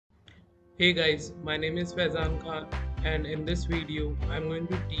Hey guys, my name is Faizan Khan, and in this video I'm going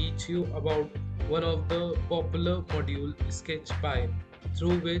to teach you about one of the popular module SketchPy,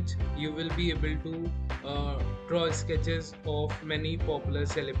 through which you will be able to draw sketches of many popular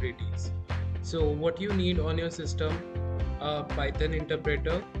celebrities. So what you need on your system: a Python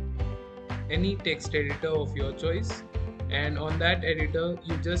interpreter, any text editor of your choice, and on that editor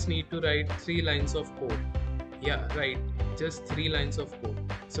you just need to write 3 lines of code. Yeah, right, just 3 lines of code.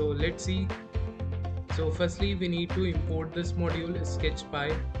 So let's see. So firstly we need to import this module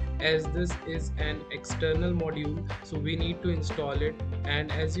SketchPy, as this is an external module, so we need to install it. And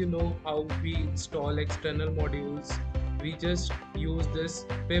as you know how we install external modules, we just use this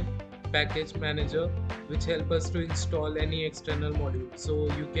pip package manager, which help us to install any external module. So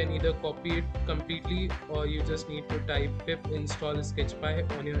you can either copy it completely, or you just need to type pip install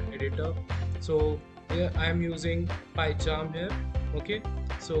SketchPy on your editor. So here I am using PyCharm here. Okay,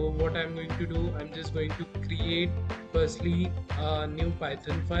 so what I'm going to do, I'm just going to create firstly a new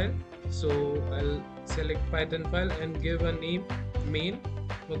Python file. So I'll select Python file and give a name main.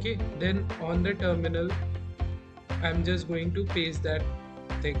 Okay, then on the terminal I'm just going to paste that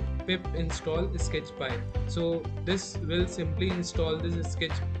thing, pip install SketchPy. So this will simply install this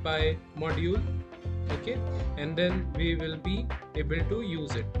SketchPy module. Okay, and then we will be able to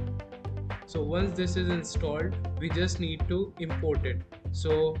use it. So once this is installed, we just need to import it.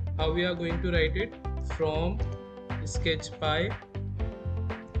 So how we are going to write it? From SketchPy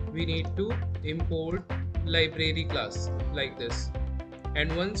we need to import library class, like this.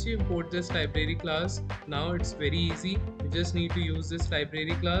 And once you import this library class, now it's very easy. You just need to use this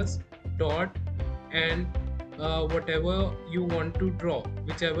library class dot, and whatever you want to draw,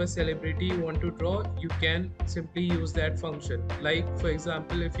 whichever celebrity you want to draw, you can simply use that function. Like for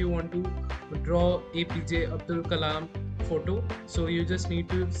example, if you want to draw APJ Abdul Kalam photo, so you just need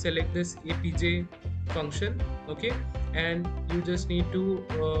to select this APJ function. Okay, and you just need to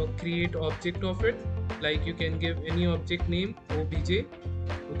create object of it. Like you can give any object name obj.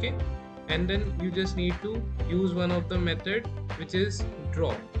 Okay, and then you just need to use one of the method, which is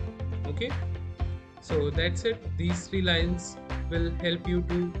draw. Okay, so that's it. These 3 lines will help you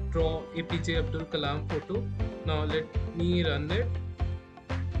to draw APJ Abdul Kalam photo. Now let me run it.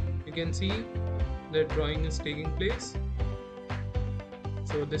 You can see the drawing is taking place.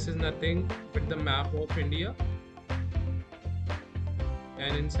 So this is nothing but the map of India,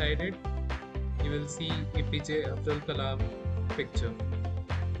 and inside it you will see APJ Abdul Kalam picture.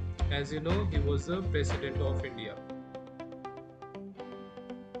 As you know, he was the president of India.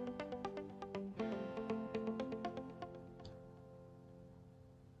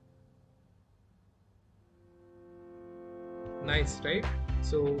 Nice, right?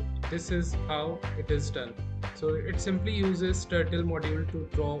 So this is how it is done. So it simply uses turtle module to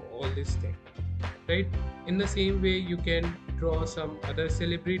draw all this thing, right? In the same way you can draw some other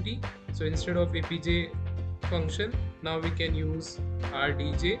celebrity. So instead of APJ function, now we can use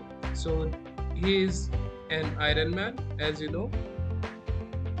RDJ. So he is an Iron Man, as you know.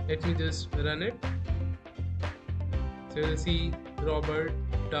 Let me just run it. So you'll see Robert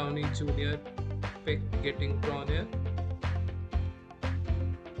Downey Jr. pic getting drawn here.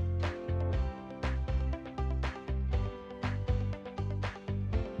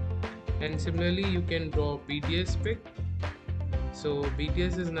 And similarly you can draw BTS pic. So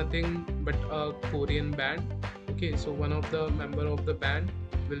BTS is nothing but a Korean band. Okay, so one of the member of the band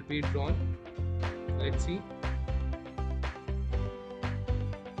will be drawn. Let's see.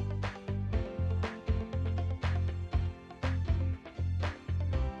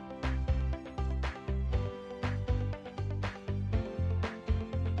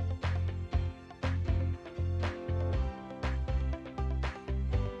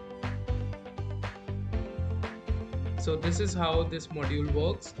 So this is how this module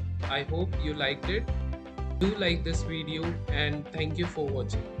works. I hope you liked it. Do like this video, and thank you for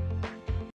watching.